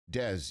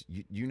Dez,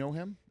 you know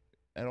him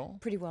at all?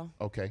 Pretty well.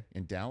 Okay.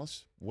 In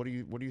Dallas, what do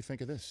you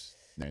think of this,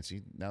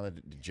 Nancy? Now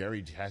that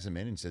Jerry has him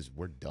in and says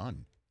we're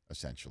done,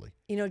 essentially.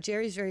 You know,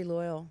 Jerry's very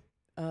loyal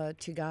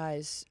to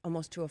guys,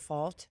 almost to a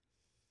fault.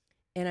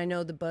 And I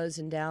know the buzz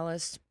in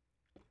Dallas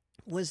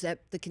was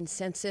that the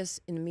consensus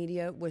in the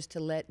media was to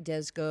let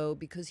Dez go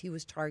because he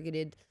was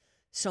targeted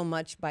so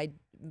much by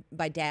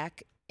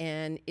Dak,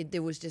 and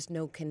there was just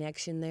no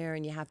connection there,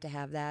 and you have to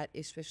have that,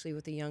 especially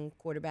with a young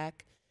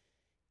quarterback.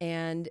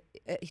 And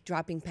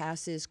dropping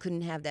passes,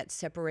 couldn't have that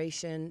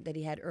separation that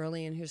he had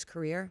early in his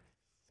career.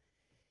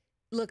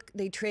 Look,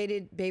 they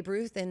traded Babe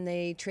Ruth and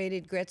they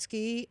traded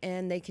Gretzky,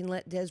 and they can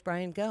let Dez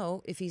Bryant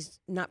go if he's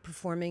not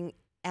performing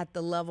at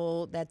the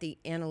level that the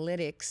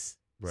analytics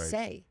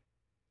say,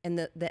 and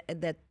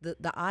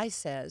the eye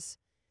says.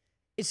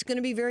 It's going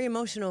to be very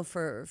emotional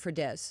for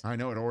Dez. I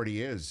know it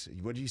already is.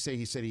 What did he say?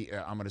 He said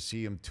I'm going to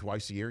see him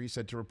twice a year. He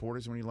said to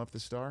reporters when he left the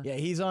Star. Yeah,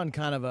 he's on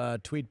kind of a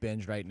tweet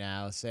binge right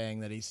now,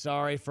 saying that he's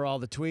sorry for all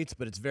the tweets,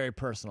 but it's very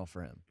personal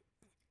for him.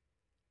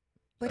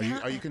 But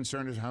are you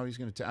concerned as how he's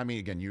going to? I mean,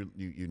 again,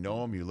 you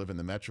know him. You live in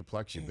the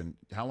Metroplex. You've been.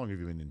 How long have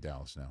you been in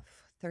Dallas now?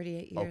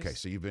 38 years. Okay,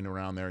 so you've been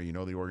around there. You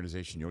know the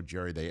organization. You know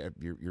Jerry.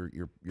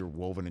 You're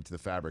woven into the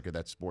fabric of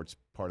that sports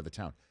part of the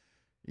town.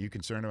 Are you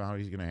concerned about how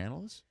he's going to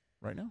handle this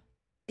right now?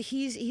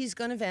 He's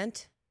going to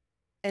vent,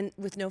 and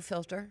with no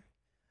filter.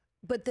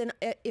 But then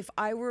if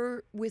I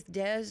were with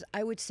Dez,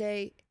 I would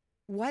say,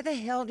 why the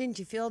hell didn't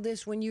you feel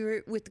this when you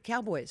were with the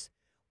Cowboys?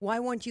 Why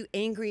weren't you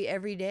angry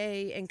every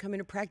day and come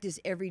into practice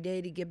every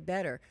day to get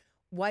better?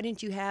 Why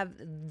didn't you have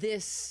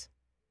this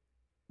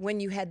when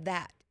you had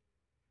that?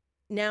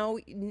 Now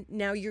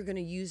you're going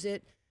to use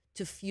it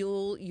to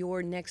fuel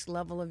your next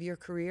level of your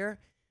career.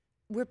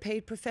 We're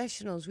paid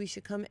professionals. We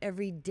should come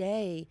every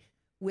day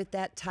with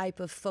that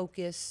type of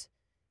focus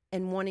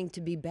and wanting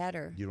to be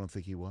better. You don't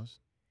think he was?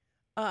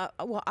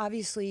 Well,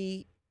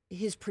 obviously,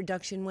 his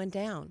production went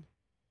down.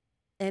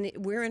 And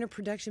we're in a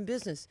production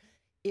business.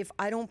 If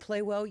I don't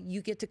play well,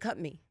 you get to cut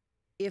me.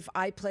 If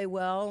I play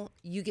well,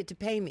 you get to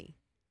pay me.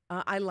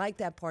 I like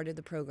that part of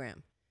the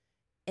program.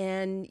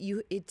 And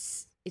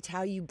it's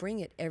how you bring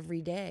it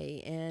every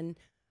day. And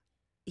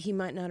he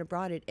might not have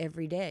brought it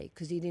every day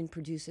because he didn't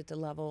produce at the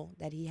level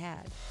that he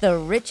had. The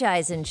Rich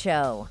Eisen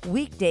Show,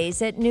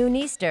 weekdays at noon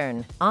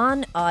Eastern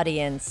on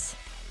Audience.